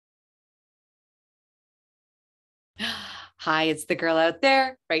Hi, it's the girl out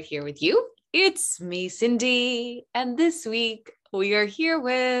there right here with you. It's me, Cindy. And this week we are here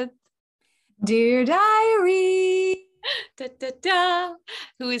with Dear Diary. da, da, da,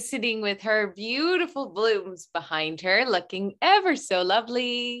 who is sitting with her beautiful blooms behind her, looking ever so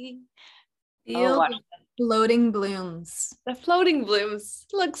lovely. Oh, Feel wow. the floating blooms. The floating blooms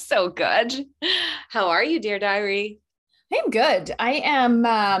look so good. How are you, dear diary? I'm good. I am,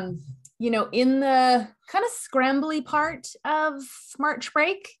 in the kind of scrambly part of March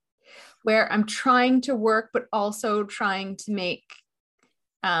break where I'm trying to work, but also trying to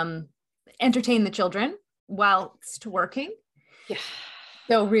entertain the children whilst working. Yeah.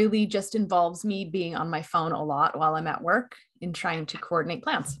 So really just involves me being on my phone a lot while I'm at work and trying to coordinate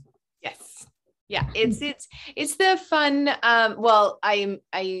plans. Yes. Yeah, it's the fun. I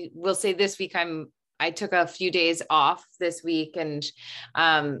will say this week I took a few days off this week and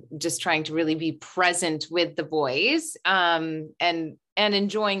just trying to really be present with the boys and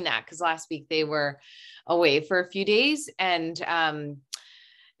enjoying that because last week they were away for a few days and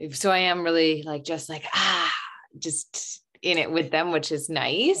so I am really just in it with them, which is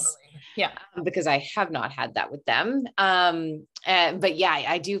nice. Yeah. Because I have not had that with them. But yeah,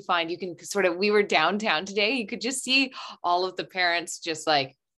 I do find you can we were downtown today. You could just see all of the parents just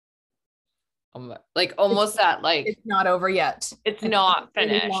almost that, It's not over yet. it's not It's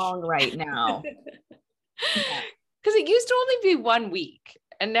really finished. long right now. Yeah. Because it used to only be 1 week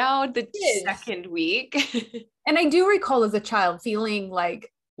and now the second week. And I do recall as a child feeling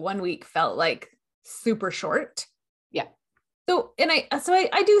like 1 week felt like super short. Yeah. So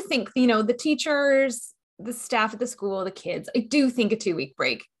I do think, the teachers, the staff at the school, the kids, I do think a 2 week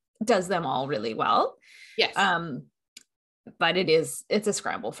break does them all really well. Yes. But it's a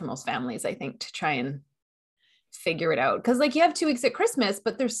scramble for most families, I think, to try and figure it out. Cause you have 2 weeks at Christmas,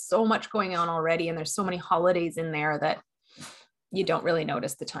 but there's so much going on already. And there's so many holidays in there that you don't really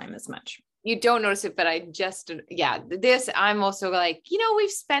notice the time as much. You don't notice it, but I'm also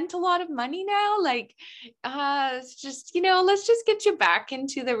we've spent a lot of money now. Let's just get you back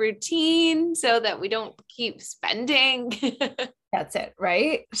into the routine so that we don't keep spending. That's it,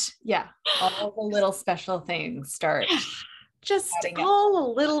 right? Yeah. All the little special things start. Just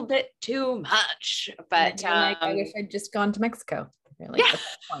all a little bit too much. But I wish I'd just gone to Mexico. Really, yeah. At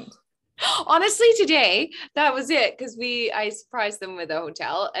that point. Honestly, today that was it because I surprised them with a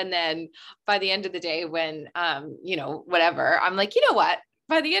hotel, and then by the end of the day, when whatever, I'm like, you know what?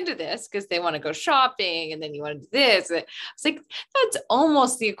 By the end of this, because they want to go shopping, and then you want to do this, it's like that's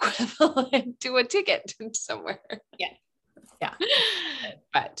almost the equivalent to a ticket somewhere. Yeah.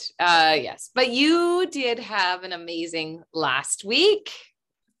 But yes, but you did have an amazing last week.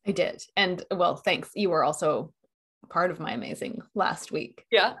 I did, and well, thanks. You were also part of my amazing last week.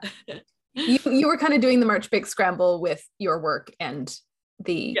 Yeah. You were kind of doing the March big scramble with your work and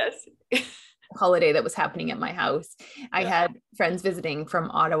the holiday that was happening at my house. I had friends visiting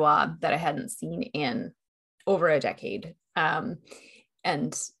from Ottawa that I hadn't seen in over a decade,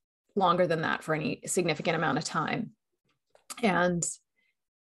 and longer than that for any significant amount of time. And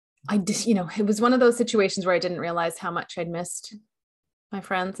I just, it was one of those situations where I didn't realize how much I'd missed my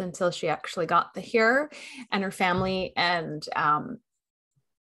friends until she actually got here and her family. And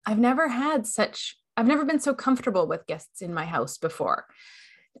I've never been so comfortable with guests in my house before.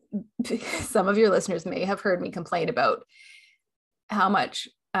 Some of your listeners may have heard me complain about how much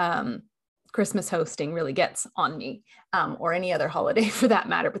Christmas hosting really gets on me, or any other holiday for that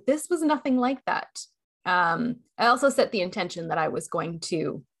matter. But this was nothing like that. I also set the intention that I was going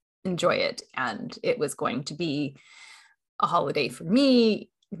to enjoy it and it was going to be a holiday for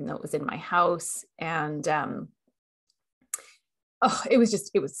me, even though it was in my house. And it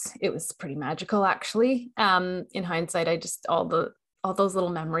was pretty magical, actually. In hindsight, I just all those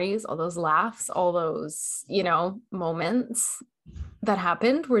little memories, all those laughs, all those moments that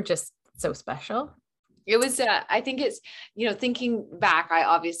happened were just so special. It was, I think it's, thinking back, I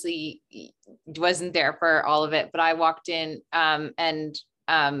obviously wasn't there for all of it, but I walked in and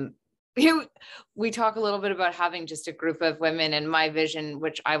we talk a little bit about having just a group of women and my vision,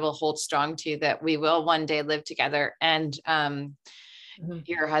 which I will hold strong to, that we will one day live together. And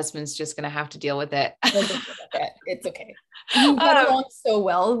your husband's just going to have to deal with it. It's okay. You got along so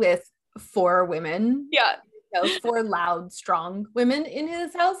well with 4 women. Yeah. 4 loud, strong women in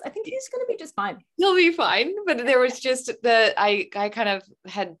his house. I think he's going to be just fine. He'll be fine. But there was just I kind of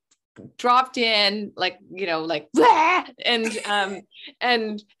had dropped in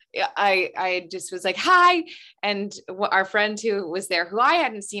and I just was like, hi. And our friend who was there, who I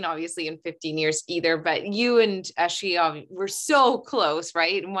hadn't seen obviously in 15 years either, but you and she were so close,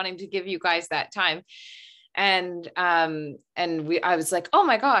 right? And wanting to give you guys that time. I was like, oh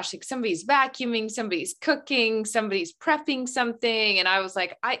my gosh, like somebody's vacuuming, somebody's cooking, somebody's prepping something. And I was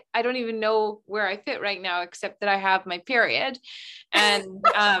like, I don't even know where I fit right now, except that I have my period. And,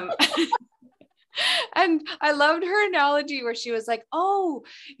 and I loved her analogy where she was like, oh,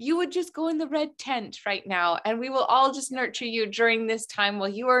 you would just go in the red tent right now, and we will all just nurture you during this time while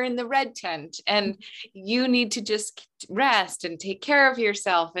you are in the red tent, and you need to just rest and take care of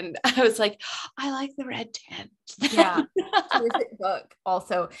yourself. And I was like, I like the red tent. Yeah. Terrific book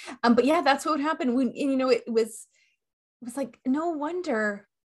also. But yeah, that's what would happen when, you know, it was like, no wonder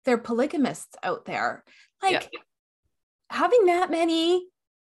they're polygamists out there. Like having that many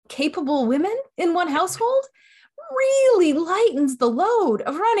capable women in one household really lightens the load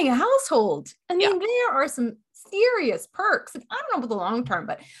of running a household. I mean, there are some serious perks. And I don't know about the long term,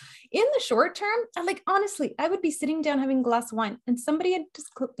 but in the short term, honestly, I would be sitting down having a glass of wine and somebody had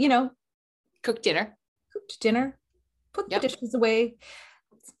just, cooked dinner, put the dishes away.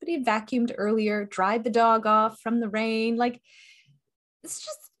 Somebody had vacuumed earlier, dried the dog off from the rain. Like, it's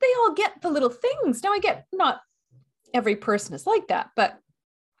just, they all get the little things. Now I get not every person is like that, but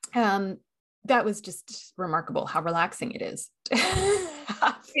that was just remarkable how relaxing it is.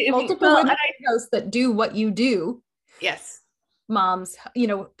 Multiple women in the house that do what you do. Yes. Moms,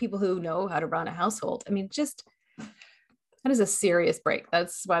 people who know how to run a household. I mean, just that is a serious break.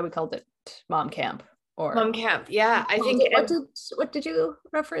 That's why we called it Mom Camp. Or Mom Camp. Yeah. I think what did you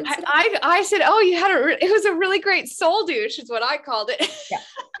reference? I said, oh, you had it was a really great soul douche is what I called it. Yeah.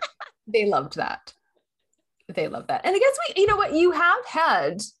 They loved that. They love that. And I guess you have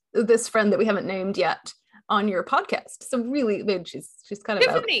had this friend that we haven't named yet on your podcast. So really, she's kind of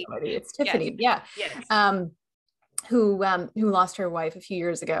Tiffany. It's Tiffany. Yes. Yeah. Yes. Who lost her wife a few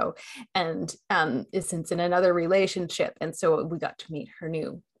years ago and is since in another relationship. And so we got to meet her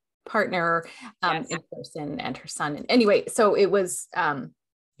new partner in person and her son. And anyway, so it was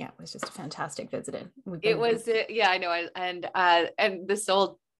it was just a fantastic visit. It was, I know. And the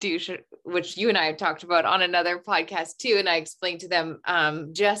soul douche, which you and I have talked about on another podcast too. And I explained to them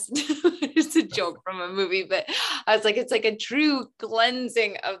just it's a joke from a movie, but I was like, it's like a true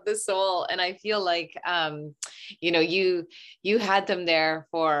cleansing of the soul. And I feel like, you had them there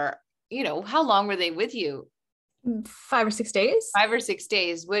for, how long were they with you? 5 or 6 days. 5 or 6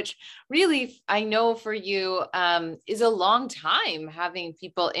 days, which really, I know for you is a long time having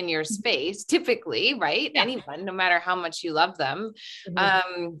people in your space, typically, right? Yeah. Anyone, no matter how much you love them.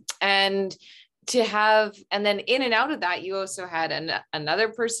 Mm-hmm. And to have, and then in and out of that, you also had another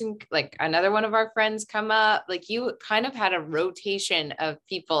person, like another one of our friends come up, like you kind of had a rotation of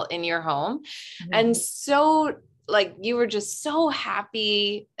people in your home. Mm-hmm. And so like, you were just so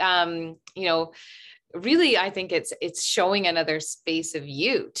happy, really, I think it's showing another space of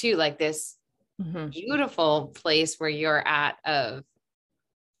you too, like this beautiful place where you're at of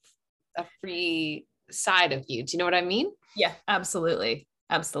a free side of you. Do you know what I mean? Yeah, absolutely.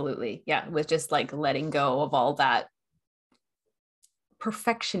 Absolutely. Yeah. With just like letting go of all that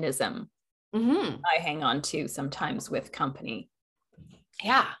perfectionism I hang on to sometimes with company.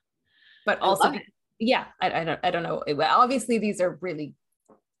 Yeah. But also, I don't know. Obviously these are really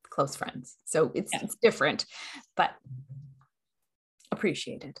close friends. So it's different, but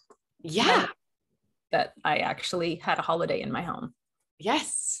appreciated. Yeah. That I actually had a holiday in my home.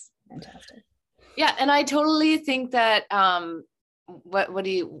 Yes. Fantastic. Yeah. And I totally think that, what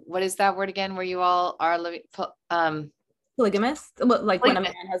is that word again? Where you all are living, polygamous, like when a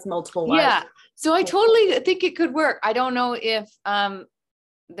man has multiple wives. Yeah. So I totally think it could work. I don't know if,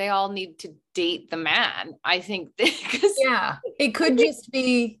 they all need to date the man. I think it could just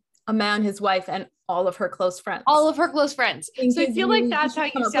be a man, his wife, and all of her close friends. All of her close friends. So I feel like that's how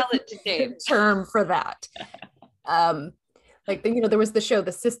you sell it to Dave. Term for that. There was the show,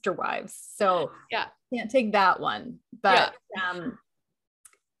 The Sister Wives. So can't take that one. But well,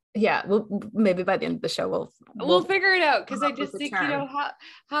 maybe by the end of the show we'll figure it out. Because I just think,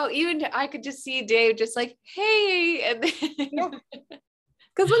 how even I could just see Dave just like, hey, and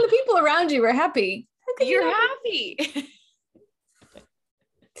because when the people around you are happy, you're happy.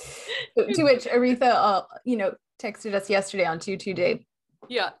 To which Aretha, texted us yesterday on 2 Day.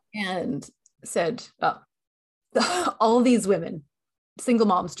 Yeah. And said, all these women, single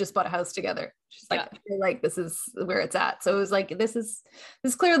moms, just bought a house together. She's like, I feel like this is where it's at. So it was like, this is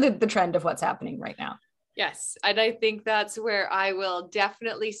clearly the trend of what's happening right now. Yes. And I think that's where I will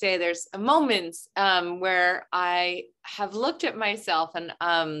definitely say there's moments where I have looked at myself and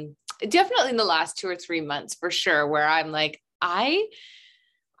definitely in the last 2 or 3 months for sure, where I'm like, I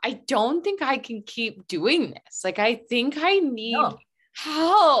don't think I can keep doing this. Like, I think I need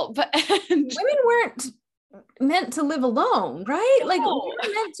help. Women weren't meant to live alone, right? No. Like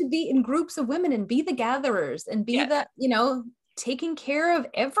we're meant to be in groups of women and be the gatherers and be the, you know, taking care of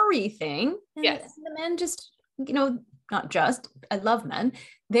everything. And, and the men just, you know, not just, I love men.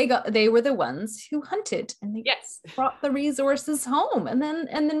 They were the ones who hunted and they brought the resources home, and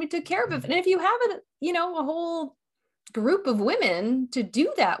then we took care of it. And if you have you know, a whole group of women to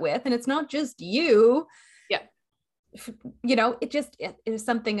do that with, and it's not just you, you know, it is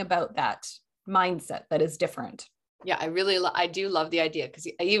something about that mindset that is different. Yeah, I do love the idea, because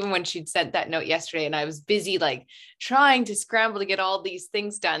even when she'd sent that note yesterday and I was busy like trying to scramble to get all these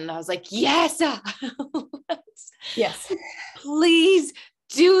things done, I was like, yes, please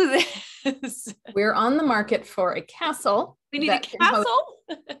do this. We're on the market for a castle. We need a castle.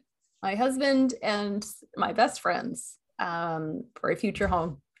 My husband and my best friends, for a future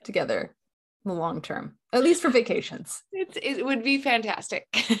home together in the long term, at least for vacations. It would be fantastic.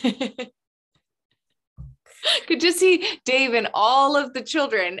 Could just see Dave and all of the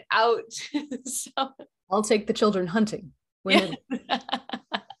children out. I'll take the children hunting. Well,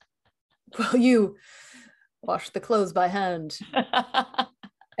 you wash the clothes by hand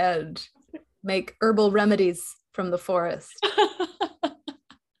and make herbal remedies from the forest.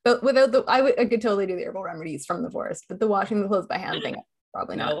 But without I could totally do the herbal remedies from the forest, but the washing the clothes by hand thing,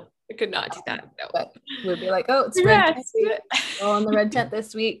 probably not. I could not do that. No. But we'd be like, oh, it's red tent week. We're on the red tent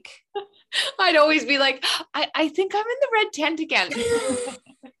this week. I'd always be like, I think I'm in the red tent again.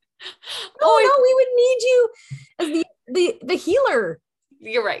 No, we would need you as the healer.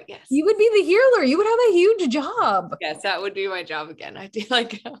 You're right. Yes. You would be the healer. You would have a huge job. Yes, that would be my job again. I'd be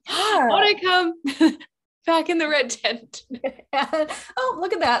like, when I come back in the red tent. Oh,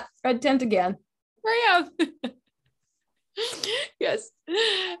 look at that. Red tent again. Here I am. Yes.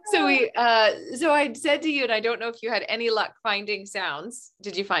 So I said to you, and I don't know if you had any luck finding sounds.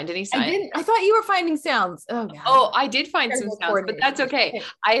 Did you find any sounds? I didn't. I thought you were finding sounds. Oh, God. Oh, I did find some sounds, but that's okay.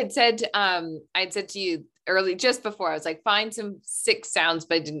 I had said to you early, just before, I was like, find some 6 sounds,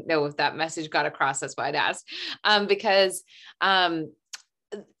 but I didn't know if that message got across. That's why I'd asked. Because I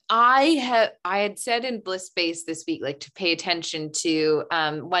had said in Bliss Space this week, like, to pay attention to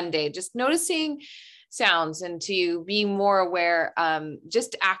one day, just noticing sounds and to be more aware,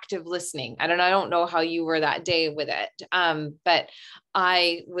 just active listening. I don't know how you were that day with it. But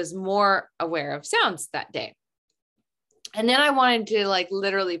I was more aware of sounds that day. And then I wanted to like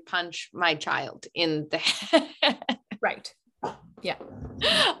literally punch my child in the head. Right. Yeah.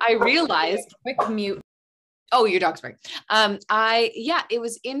 I realized. Quick mute. Oh, your dog's barking. It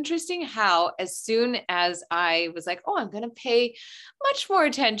was interesting how as soon as I was like, oh, I'm going to pay much more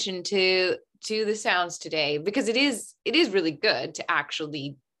attention to the sounds today, because it is really good to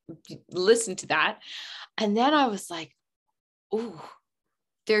actually listen to that. And then I was like, oh,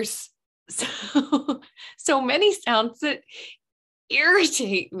 there's so many sounds that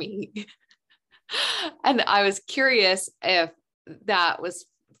irritate me. And I was curious if that was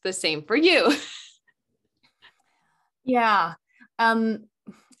the same for you. Yeah. Again,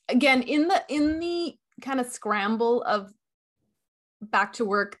 in the kind of scramble of back to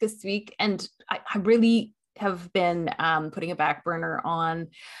work this week, and I really have been putting a back burner on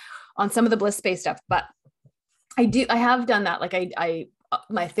some of the Bliss Space stuff, but I have done that. Like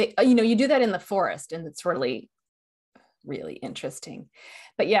you do that in the forest, and it's really, really interesting.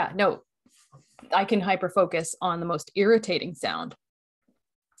 But yeah, no, I can hyper focus on the most irritating sound.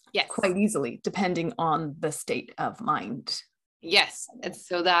 Yes. Quite easily, depending on the state of mind. Yes. And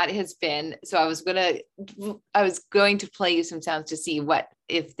so that has been, so I was going to play you some sounds to see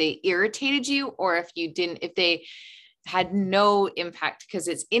if they irritated you, or if they had no impact, because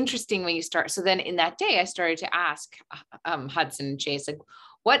it's interesting when you start. So then in that day, I started to ask Hudson and Chase, like,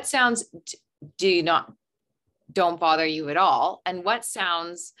 what sounds don't bother you at all? And what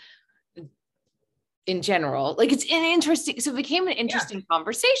sounds in general, like, it's an interesting, so it became an interesting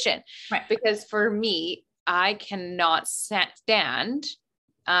conversation, right? Because for me, I cannot stand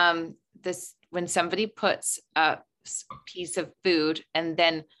this when somebody puts a piece of food and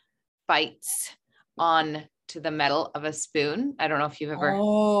then bites on to the metal of a spoon. I don't know if you've ever.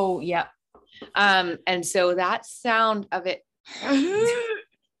 Oh, yeah. And so that sound of it,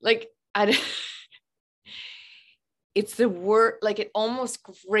 like, it's the word, like, it almost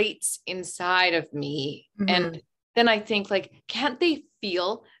grates inside of me. Mm-hmm. And then I think, like, can't they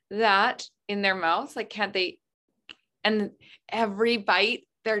feel that in their mouth? Like, can't they? And every bite,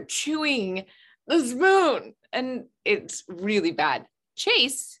 they're chewing the spoon, and it's really bad.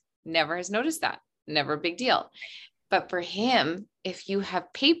 Chase never has noticed that. Never a big deal. But for him, if you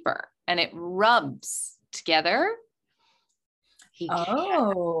have paper and it rubs together,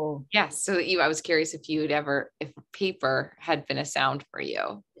 Oh. Yeah. So I was curious if paper had been a sound for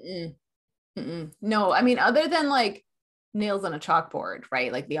you. No, I mean, other than like nails on a chalkboard,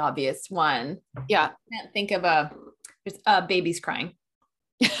 right? Like the obvious one. Yeah. I can't think of there's babies crying.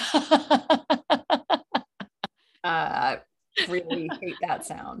 Really hate that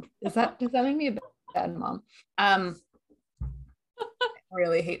sound. Does that make me a bad mom?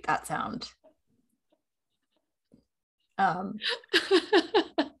 Really hate that sound.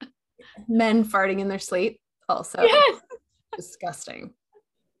 Men farting in their sleep, also disgusting.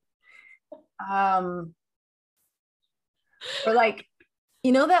 Or like,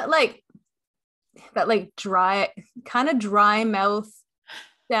 you know, that dry, kind of dry mouth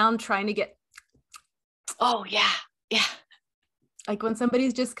sound trying to get. Oh yeah. Yeah. Like when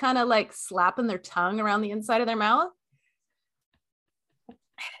somebody's just kind of like slapping their tongue around the inside of their mouth.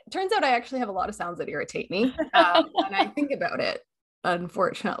 It turns out I actually have a lot of sounds that irritate me. And I think about it,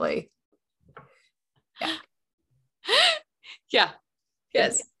 unfortunately. Yeah. Yeah.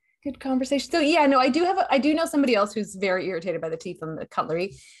 Yes. Good conversation. So yeah, no, I do know somebody else who's very irritated by the teeth and the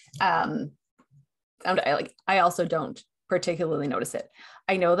cutlery. I also don't particularly notice it.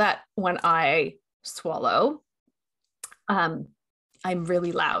 I know that when I swallow, I'm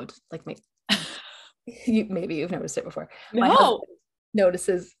really loud. Like maybe you've noticed it before. No. My husband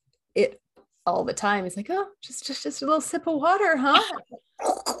notices it all the time. He's like, oh, just a little sip of water, huh?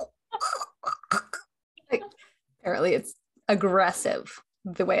 Like, apparently it's aggressive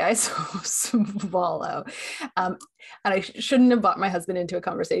the way I swallow. And I shouldn't have brought my husband into a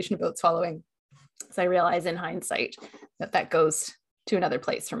conversation about swallowing, because I realize in hindsight that goes to another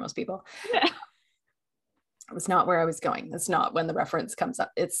place for most people. Yeah. It was not where I was going. That's not when the reference comes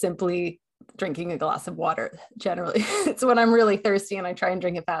up. It's simply drinking a glass of water. Generally, it's when I'm really thirsty and I try and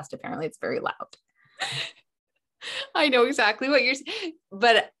drink it fast. Apparently it's very loud. I know exactly what you're saying,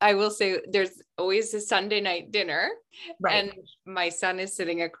 but I will say there's always a Sunday night dinner, right? And my son is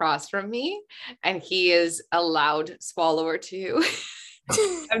sitting across from me and he is a loud swallower too.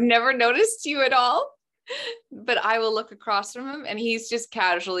 I've never noticed you at all, but I will look across from him and he's just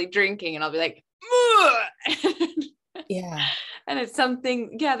casually drinking and I'll be like, yeah. And it's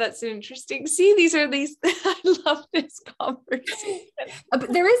something, that's interesting. See, I love this conversation.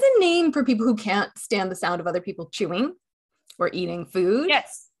 But there is a name for people who can't stand the sound of other people chewing or eating food.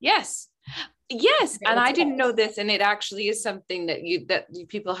 Yes. And I didn't know this, and it actually is something that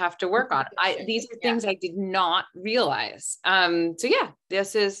people have to work on. These are things I did not realize.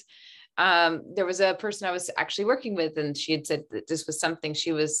 This is, there was a person I was actually working with, and she had said that this was something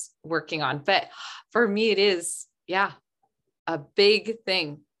she was working on. But for me, it is, a big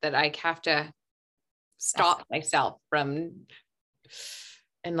thing that I have to stop myself from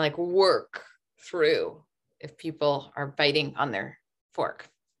and like work through if people are biting on their fork.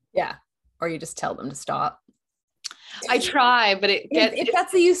 Yeah. Or you just tell them to stop. I try, but if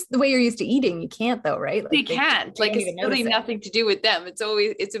that's the way you're used to eating, you can't though, right? Like, they can't. Like it's really nothing to do with them.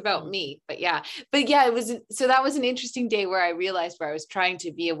 It's about me. But it was, so that was an interesting day where I realized where I was trying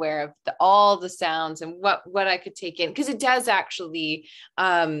to be aware of all the sounds and what I could take in, because it does actually,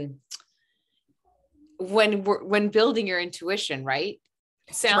 when building your intuition, right?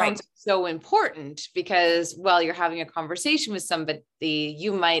 Sounds so important, because while you're having a conversation with somebody,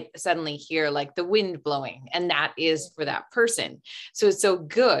 you might suddenly hear like the wind blowing, and that is for that person. So it's so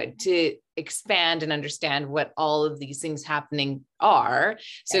good to expand and understand what all of these things happening are.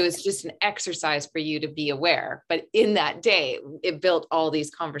 So it's just an exercise for you to be aware. But in that day, it built all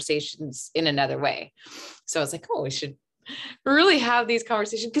these conversations in another way. So I was like, oh, we should really have these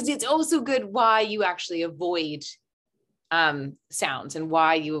conversations, because it's also good why you actually avoid sounds, and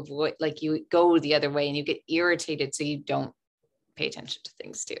why you avoid, like you go the other way and you get irritated, so you don't pay attention to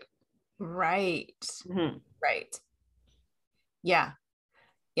things too. Right. Mm-hmm. Right. Yeah.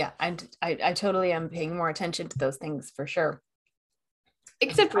 I totally am paying more attention to those things for sure.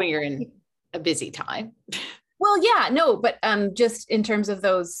 Except when you're in a busy time. Well, yeah, no, but just in terms of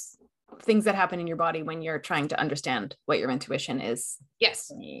those things that happen in your body when you're trying to understand what your intuition is.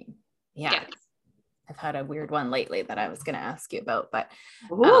 Yes. Yeah. Yes. I've had a weird one lately that I was going to ask you about, but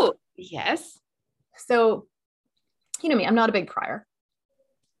yes. So, you know me, I'm not a big crier,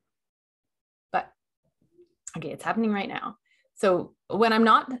 but okay, it's happening right now. So when I'm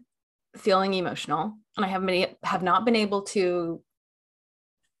not feeling emotional and I have not been able to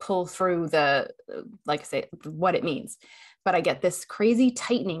pull through like I say, what it means, but I get this crazy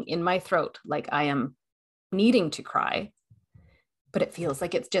tightening in my throat, like I am needing to cry, but it feels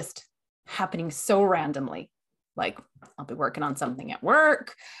like it's just happening so randomly. Like I'll be working on something at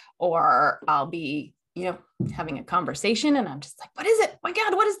work, or I'll be having a conversation, and I'm just like, what is it? My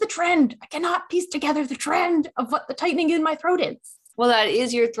God, what is the trend? I cannot piece together the trend of what the tightening in my throat is. Well, that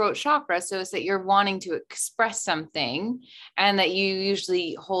is your throat chakra. So it's that you're wanting to express something and that you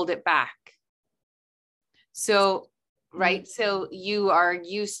usually hold it back. So, right. So you are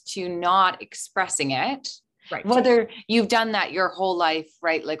used to not expressing it. Right. Whether you've done that your whole life,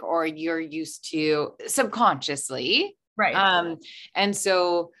 right? Like, or you're used to subconsciously. Right. And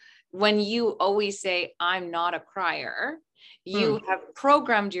so when you always say, I'm not a crier, you have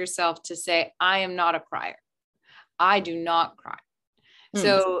programmed yourself to say, I am not a crier. I do not cry.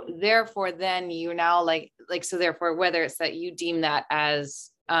 So therefore, then you now so therefore, whether it's that you deem that as,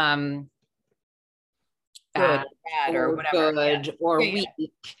 bad or whatever, good or weak.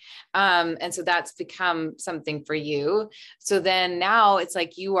 And so that's become something for you. So then now it's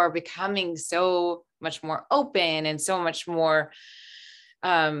like you are becoming so much more open and so much more,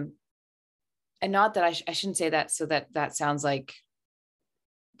 and not that I shouldn't say that, so that sounds like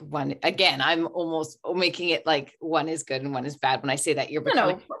one, again, I'm almost making it like one is good and one is bad when I say that. You're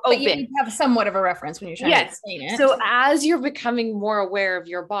becoming open. You have somewhat of a reference when you're trying to explain it. So as you're becoming more aware of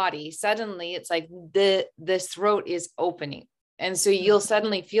your body, suddenly it's like the throat is opening. And so you'll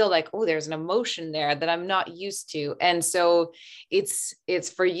suddenly feel like, oh, there's an emotion there that I'm not used to. And so it's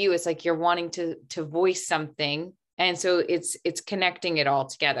for you, it's like you're wanting to voice something. And so it's connecting it all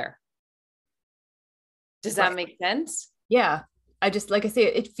together. Does that make sense? Yeah. I just, like I say,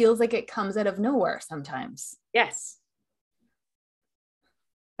 it feels like it comes out of nowhere sometimes. Yes.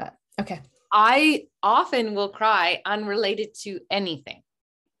 But okay. I often will cry unrelated to anything.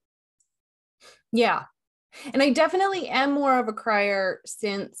 Yeah. And I definitely am more of a crier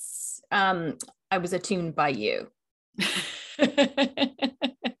since I was attuned by you. I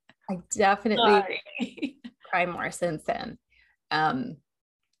definitely cry more since then. And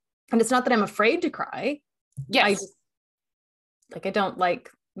it's not that I'm afraid to cry. Yes. I don't like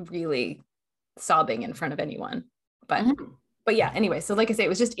really sobbing in front of anyone, but yeah, anyway, so like I say, it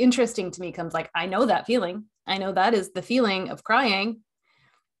was just interesting to me, comes like, I know that feeling. I know that is the feeling of crying,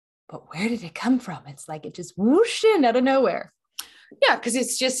 but where did it come from? It's like, it just whooshed in out of nowhere. Yeah. Cause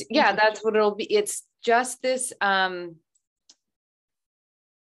it's just, that's what it'll be. It's just this, I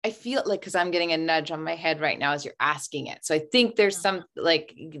feel like, cause I'm getting a nudge on my head right now as you're asking it. So I think there's some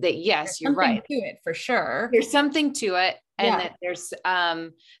like that. Yes, you're right. To it for sure. There's something to it. And that there's,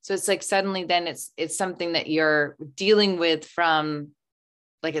 so it's like, suddenly then it's something that you're dealing with from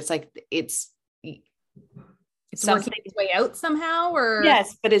like, it's working its way out somehow, or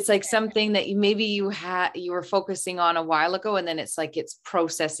yes, but it's like something that you were focusing on a while ago. And then it's like, it's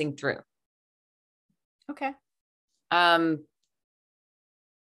processing through. Okay.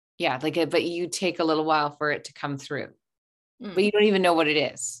 Yeah. But you take a little while for it to come through, but you don't even know what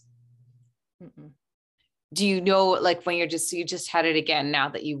it is. Do you know, like when you just had it again, now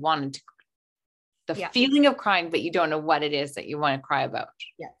that you wanted to, feeling of crying, but you don't know what it is that you want to cry about.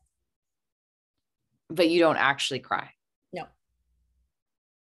 Yeah. But you don't actually cry. No.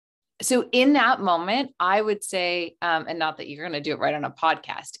 So in that moment, I would say, and not that you're going to do it right on a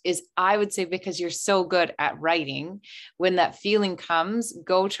podcast, is I would say, because you're so good at writing, when that feeling comes,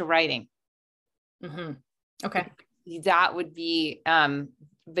 go to writing. Okay. That would be,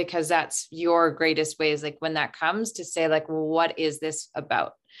 because that's your greatest way, is like when that comes, to say like, well, what is this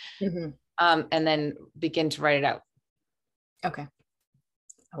about? And then begin to write it out. Okay.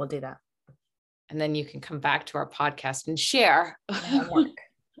 I will do that. And then you can come back to our podcast and share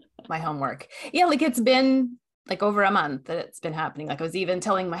my homework. Yeah. Like it's been like over a month that it's been happening. Like I was even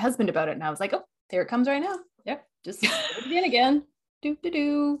telling my husband about it, and I was like, oh, there it comes right now. Yep. Just begin again. Do.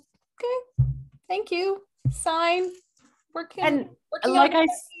 Okay. Thank you. Sign. And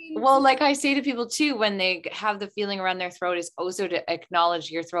like I say to people too, when they have the feeling around their throat, is also to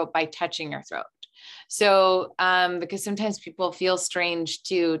acknowledge your throat by touching your throat. So, because sometimes people feel strange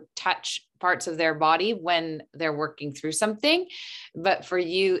to touch parts of their body when they're working through something, but for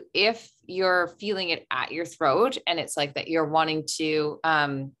you, if you're feeling it at your throat and it's like that, you're wanting to,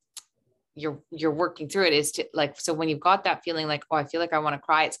 you're working through it, is to like, so when you've got that feeling like, oh, I feel like I want to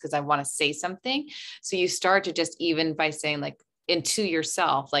cry, it's because I want to say something. So you start to just, even by saying like into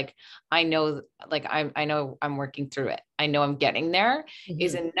yourself, like, I know, like, I know I'm working through it. I know I'm getting there,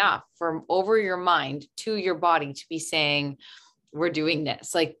 is enough from over your mind to your body to be saying, we're doing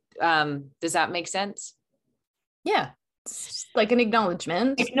this. Like, does that make sense? Yeah. It's like an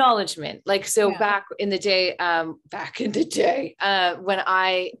acknowledgement. Like, so back in the day, when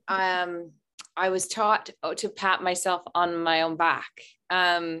I was taught to pat myself on my own back.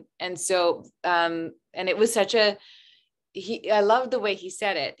 And so, and it was such I loved the way he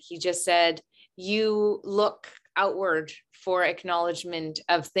said it. He just said, you look outward for acknowledgement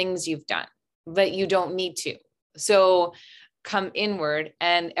of things you've done, but you don't need to. So come inward.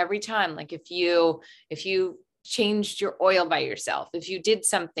 And every time, like if you changed your oil by yourself, if you did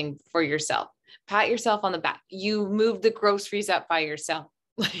something for yourself, pat yourself on the back, you moved the groceries up by yourself,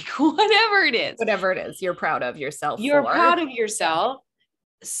 like whatever it is you're proud of yourself. You're proud of yourself.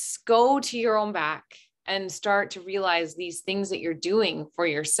 Yeah. Go to your own back and start to realize these things that you're doing for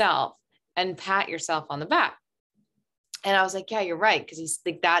yourself and pat yourself on the back. And I was like, yeah, you're right. Cause he's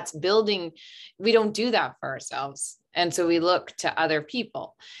like, that's building. We don't do that for ourselves. And so we look to other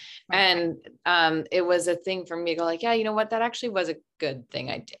people. Right. And it was a thing for me to go like, yeah, you know what? That actually was a good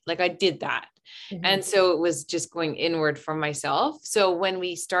thing I did. Like I did that. Mm-hmm. And so it was just going inward for myself. So when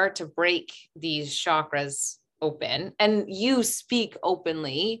we start to break these chakras open, and you speak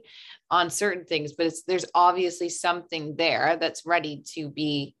openly on certain things, but there's obviously something there that's ready to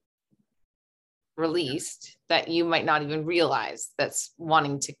be released that you might not even realize that's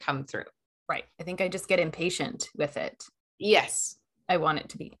wanting to come through. Right. I think I just get impatient with it. Yes. I want it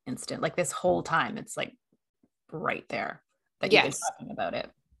to be instant. Like this whole time, it's like right there that you've been talking about it.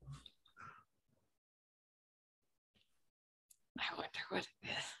 I wonder what it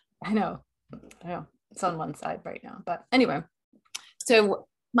is. I know. It's on one side right now, but anyway, so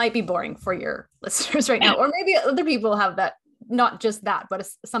might be boring for your listeners right now, or maybe other people have that, not just that, but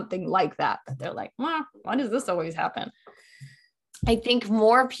something like that they're like, why does this always happen? I think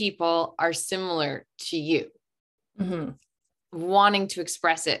more people are similar to you, wanting to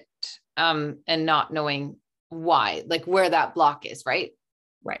express it, and not knowing why, like where that block is, right?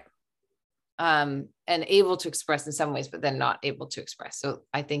 Right. And able to express in some ways, but then not able to express. So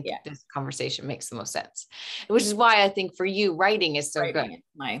I think this conversation makes the most sense, which is why I think for you, writing is so good.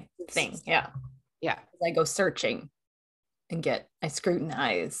 My thing. Yeah. Yeah. I go searching and I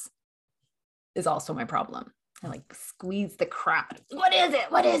scrutinize is also my problem. I like squeeze the crap. What is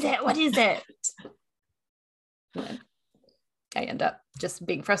it? What is it? What is it? I end up just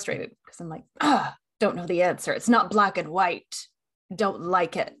being frustrated because I'm like, don't know the answer. It's not black and white. Don't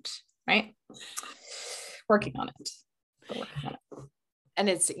like it. Right. Working on it. And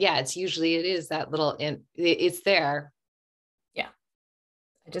it's usually it is that little, it's there.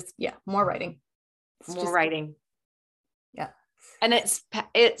 Yeah. More writing. Writing. Yeah. And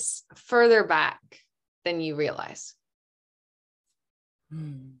it's further back than you realize.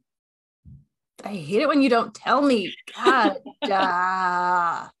 I hate it when you don't tell me.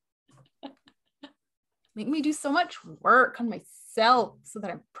 God. Make me do so much work on myself so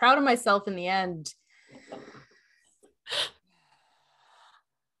that I'm proud of myself in the end.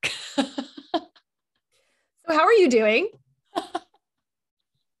 So how are you doing?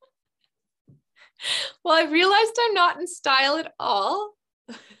 Well, I've realized I'm not in style at all.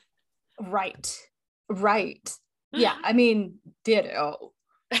 Right. Yeah. I mean, ditto.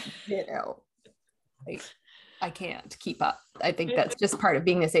 I can't keep up. I think that's just part of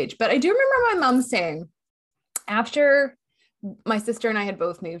being this age. But I do remember my mom saying, after my sister and I had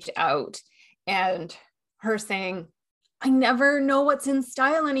both moved out, and her saying, I never know what's in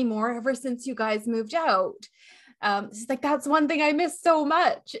style anymore ever since you guys moved out. She's like, that's one thing I miss so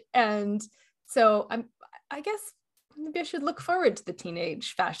much. And so I guess maybe I should look forward to the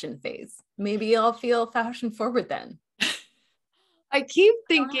teenage fashion phase. Maybe I'll feel fashion forward then. I keep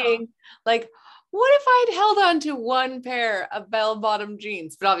thinking, like, what if I'd held on to one pair of bell-bottom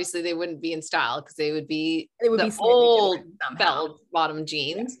jeans? But obviously they wouldn't be in style because they would be the old bell-bottom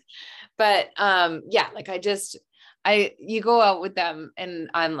jeans. Yeah. But you go out with them and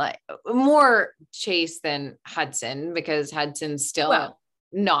I'm like more Chase than Hudson, because Hudson's still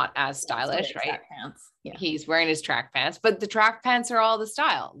not as stylish, right? Pants. Yeah. He's wearing his track pants, but the track pants are all the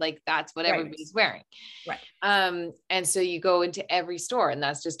style. Like that's what everybody's wearing. Right. And so you go into every store and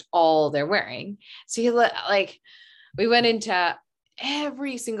that's just all they're wearing. So we went into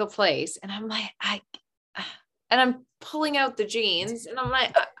every single place and I'm like, I'm pulling out the jeans and I'm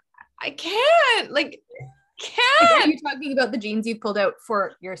like, I can't. Are you talking about the jeans you pulled out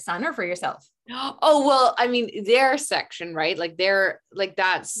for your son or for yourself? Oh, well, I mean, their section, right? Like they're like,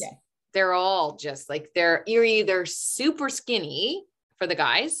 they're all just like, you're either super skinny for the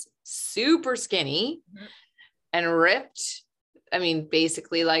guys, super skinny and ripped. I mean,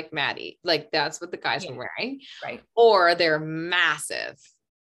 basically like Maddie, like that's what the guys were wearing. Right. Or they're massive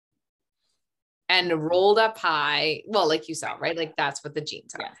and rolled up high. Well, like you saw, right? Like that's what the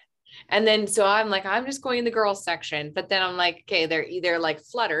jeans are. Yeah. And then, so I'm like, I'm just going in the girls section, but then I'm like, okay, they're either like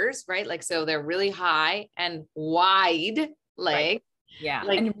flutters, right? Like, so they're really high and wide leg. Right. Yeah.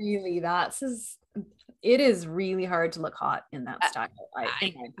 And really it is really hard to look hot in that style, in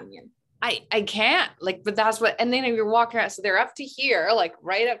my opinion. I can't like, but that's what, and then you're walking around, so they're up to here, like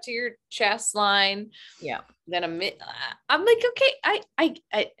right up to your chest line. Yeah. Then I'm like, okay,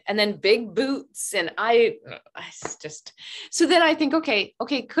 and then big boots, and I just, so then I think, okay,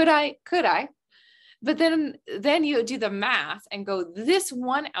 could I, but then you do the math and go, this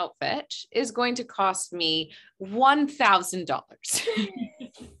one outfit is going to cost me $1,000.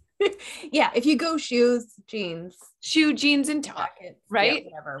 Yeah, if you go shoes, jeans, and top, right? Yeah,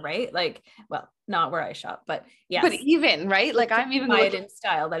 whatever, right? Like, well, not where I shop, but yeah. But even, right? Like, I'm even buy it in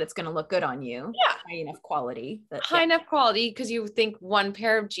style that it's going to look good on you. Yeah. High enough quality. High enough quality, because you think one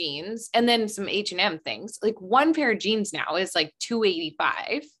pair of jeans and then some H&M things. Like one pair of jeans now is like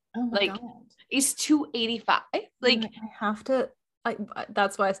 $285. Oh my God. It's $285. Like, I have to.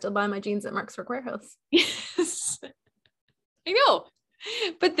 That's why I still buy my jeans at Mark's Work Wearhouse. Yes, I know.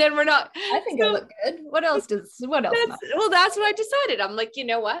 But then we're not. I think I look good. What else? Well, that's what I decided. I'm like, you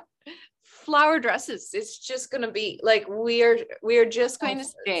know what? Flower dresses. It's just gonna be like, we are just going to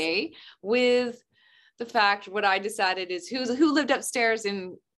stay with the fact. What I decided is, who lived upstairs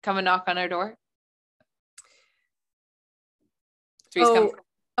and come and knock on our door.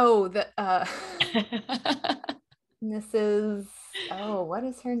 Mrs. Oh, what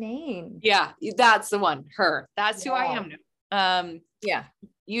is her name? Yeah, that's the one. Her. That's who I am now. Yeah.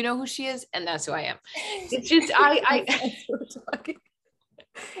 You know who she is, and that's who I am. It's just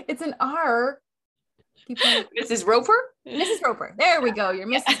it's an R. Mrs. Roper? Mrs. Roper. There we go. Your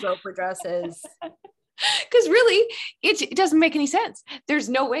Mrs. Roper dresses. Because really, it doesn't make any sense. There's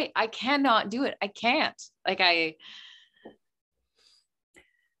no way. I cannot do it. I can't. Like,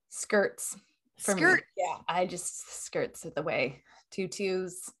 skirts. Skirt. Yeah. I just, skirts are the way.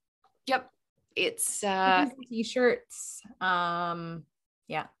 Tutus. Yep. It's t-shirts.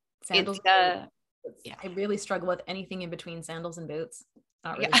 Yeah. Sandals. Yeah. I really struggle with anything in between sandals and boots.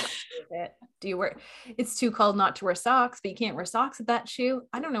 Not really with it. Do you wear, it's too cold not to wear socks, but you can't wear socks with that shoe.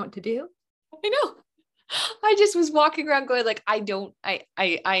 I don't know what to do. I know. I just was walking around going like, I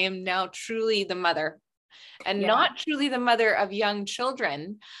am now truly the mother, and not truly the mother of young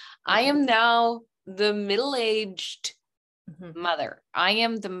children. I am now the middle-aged mother. I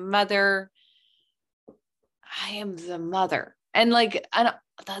am the mother. And like, I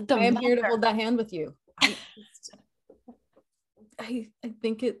am here to hold that hand with you. I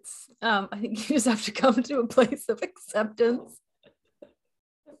think it's, I think you just have to come to a place of acceptance.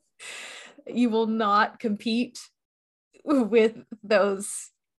 You will not compete with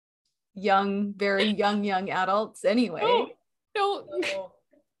those very young adults anyway. No.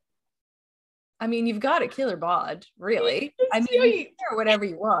 I mean, you've got a killer bod, really. I mean, you can wear whatever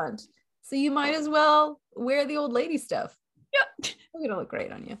you want. So you might as well wear the old lady stuff. Yeah. It's gonna look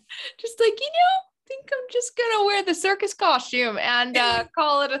great on you. Just like, I think I'm just gonna wear the circus costume and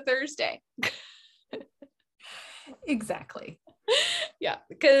call it a Thursday. Exactly. Yeah,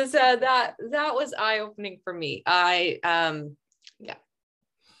 because that was eye-opening for me. I mean,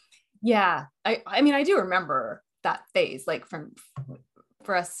 I do remember that phase, like for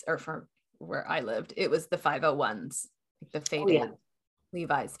us, or from where I lived, it was the 501s, like the faded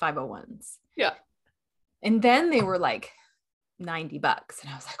Levi's 501s. Yeah. And then they were like $90, and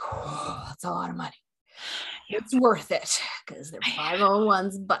I was like, oh, that's a lot of money. It's worth it, because they're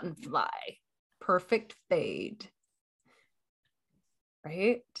 501s button fly, perfect fade.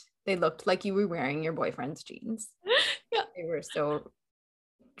 Right? They looked like you were wearing your boyfriend's jeans. Yeah. They were so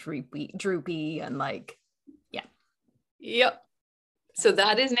droopy and like, yeah. Yep. So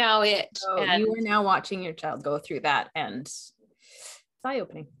that is now it. So you are now watching your child go through that, and it's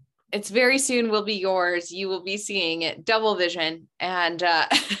eye-opening. It's very soon will be yours. You will be seeing it double vision, and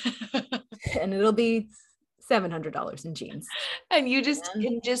and it'll be $700 in jeans. And you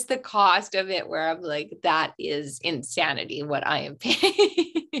just the cost of it, where I'm like, that is insanity what I am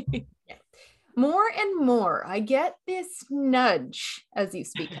paying. Yeah. More and more, I get this nudge as you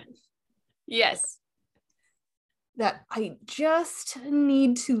speak. Yes. That I just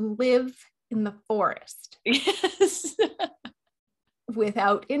need to live in the forest. Yes.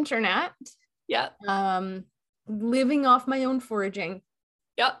 Without internet. Yeah. Living off my own foraging.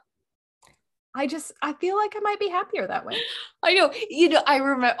 Yep. I feel like I might be happier that way. I know.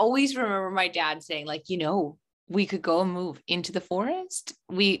 I always remember my dad saying, like, we could go and move into the forest.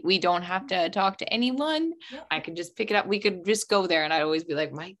 We don't have to talk to anyone. Yep. I could just pick it up. We could just go there. And I'd always be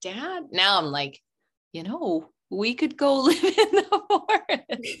like, my dad. Now I'm like, we could go live in the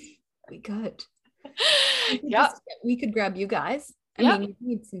forest. We could. Yeah. We could grab you guys. I mean, you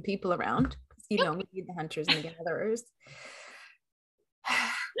need some people around. We need the hunters and the gatherers.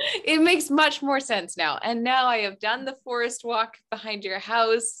 It makes much more sense now. And now I have done the forest walk behind your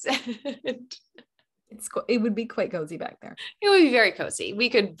house. It would be quite cozy back there. It would be very cozy. We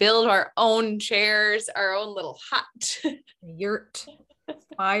could build our own chairs, our own little hut. Yurt.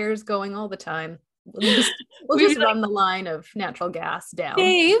 Fires going all the time. We'll just run the line of natural gas down.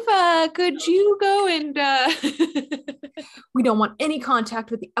 Dave, could you go and we don't want any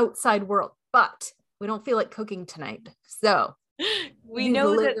contact with the outside world, but we don't feel like cooking tonight. So we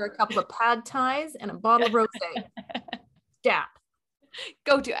know that there are a couple of pad thais and a bottle of rosé. Dap.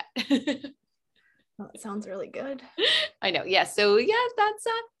 Go do it. Well, it sounds really good. I know. Yeah. So yeah, that's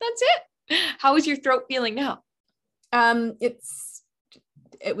it. How is your throat feeling now?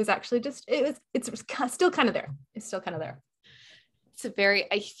 It was actually just, it's still kind of there. It's still kind of there.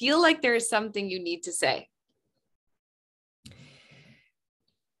 I feel like there is something you need to say.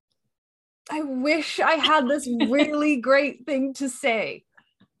 I wish I had this really great thing to say.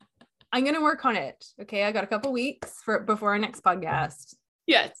 I'm going to work on it. Okay. I got a couple weeks before our next podcast.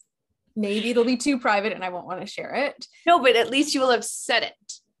 Yes. Maybe it'll be too private and I won't want to share it. No, but at least you will have said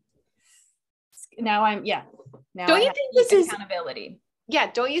it. Now don't you think this is accountability?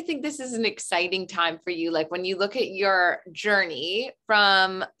 Yeah. Don't you think this is an exciting time for you? Like when you look at your journey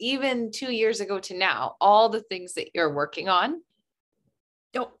from even 2 years ago to now, all the things that you're working on.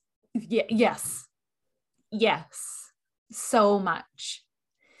 Oh, yeah. Yes. So much.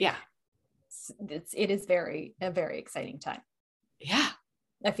 Yeah. It is a very exciting time. Yeah.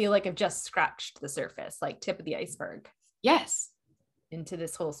 I feel like I've just scratched the surface, like tip of the iceberg. Yes. Into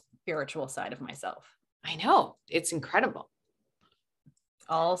this whole spiritual side of myself. I know. It's incredible.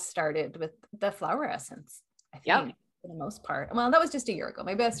 All started with the flower essence, I think, for the most part. Well, that was just a year ago.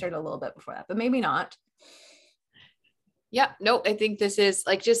 Maybe I started a little bit before that, but maybe not. Yeah, no, I think this is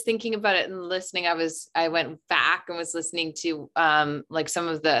like just thinking about it and listening. I went back and was listening to like some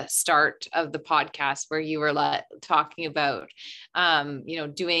of the start of the podcast where you were talking about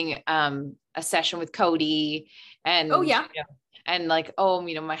doing a session with Cody and and like,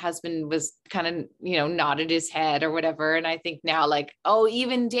 my husband was kind of, nodded his head or whatever. And I think now like,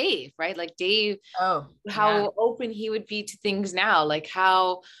 even Dave, right? Like Dave, how open he would be to things now, like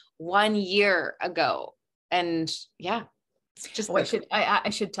how 1 year ago. And yeah, it's just, I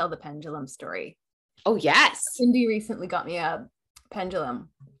should tell the pendulum story. Oh yes. Cindy recently got me a pendulum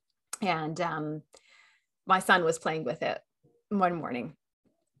and my son was playing with it one morning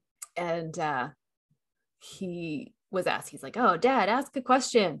and he was asked, he's like, "Oh, Dad, ask a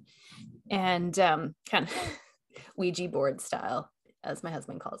question." And kind of Ouija board style, as my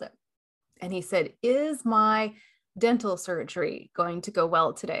husband calls it. And he said, "Is my dental surgery going to go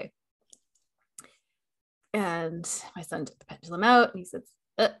well today?" And my son took the pendulum out and he said,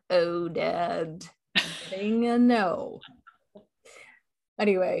 "Uh-oh, Dad, I'm getting a no."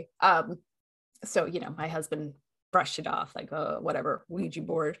 Anyway, so, my husband brushed it off like, whatever, Ouija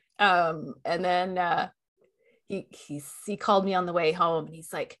board. And then he called me on the way home and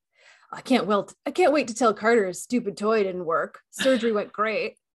he's like, I can't wait to tell Carter his stupid toy didn't work. Surgery went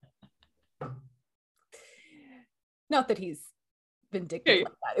great." Not that he's vindictive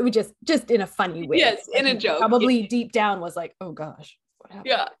like that. It was just in a funny way. Yes, in a joke. Probably deep down was like, "Oh gosh, what happened?"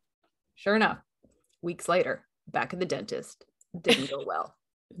 Yeah. Sure enough, weeks later, back at the dentist. Didn't go well.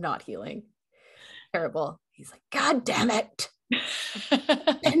 Not healing. Terrible. He's like, "God damn it.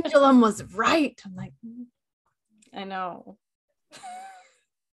 Pendulum was right." I'm like, I know.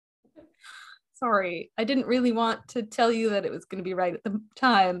 Sorry. I didn't really want to tell you that it was going to be right at the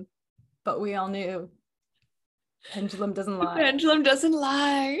time, but we all knew. Pendulum doesn't lie. Pendulum doesn't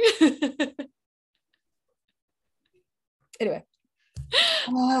lie. Anyway.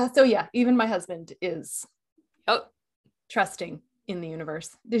 So yeah, even my husband is trusting in the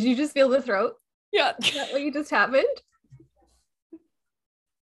universe. Did you just feel the throat? Yeah. Is that what you just happened?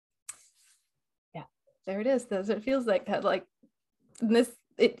 Yeah, there it is. That's what it feels like. That like this,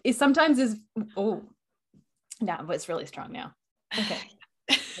 it sometimes is, but it's really strong now. Okay.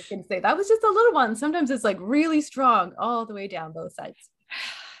 I can say that was just a little one. Sometimes it's like really strong all the way down both sides.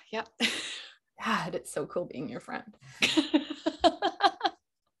 Yep. God, it's so cool being your friend.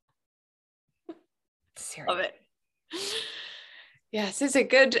 Seriously. Love it. Yes, this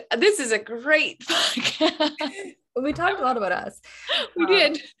is a great podcast. We talked a lot about us. We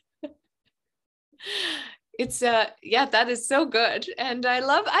did. It's that is so good. And I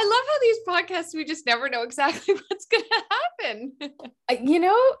love how these podcasts, we just never know exactly what's going to happen.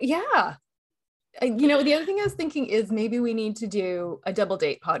 Yeah. The other thing I was thinking is maybe we need to do a double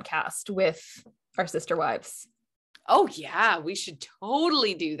date podcast with our sister wives. Oh yeah, we should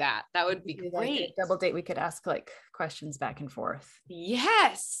totally do that. That would be great. Like a double date. We could ask like questions back and forth.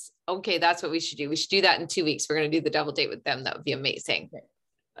 Yes. Okay, that's what we should do. We should do that in 2 weeks. We're going to do the double date with them. That would be amazing. Okay.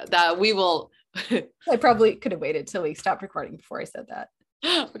 That we will. I probably could have waited till we stopped recording before I said that.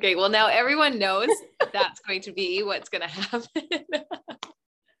 Okay, well now everyone knows that's going to be what's going to happen.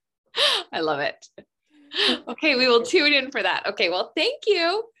 I love it. Okay, we will tune in for that. Okay, well, thank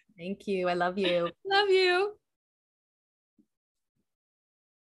you. Thank you. I love you. Love you.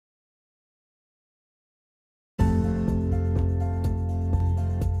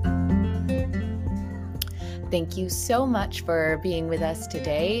 Thank you so much for being with us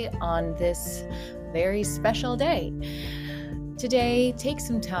today on this very special day. Today, take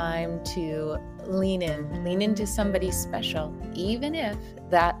some time to lean into somebody special, even if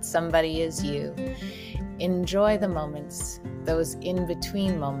that somebody is you. Enjoy the moments, those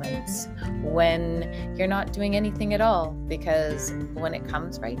in-between moments when you're not doing anything at all, because when it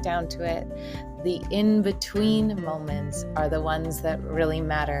comes right down to it, the in-between moments are the ones that really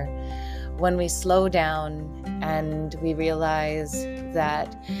matter. When we slow down and we realize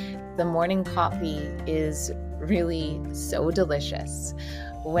that the morning coffee is really so delicious.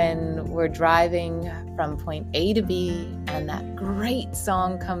 When we're driving from point A to B and that great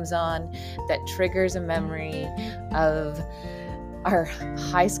song comes on that triggers a memory of our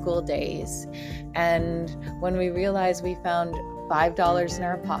high school days. And when we realize we found $5 in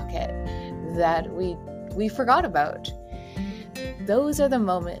our pocket that we forgot about. Those are the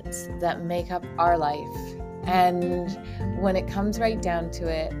moments that make up our life. And when it comes right down to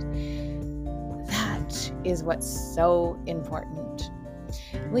it, that is what's so important.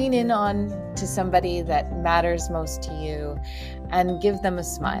 Lean in on to somebody that matters most to you and give them a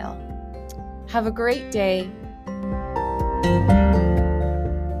smile. Have a great day.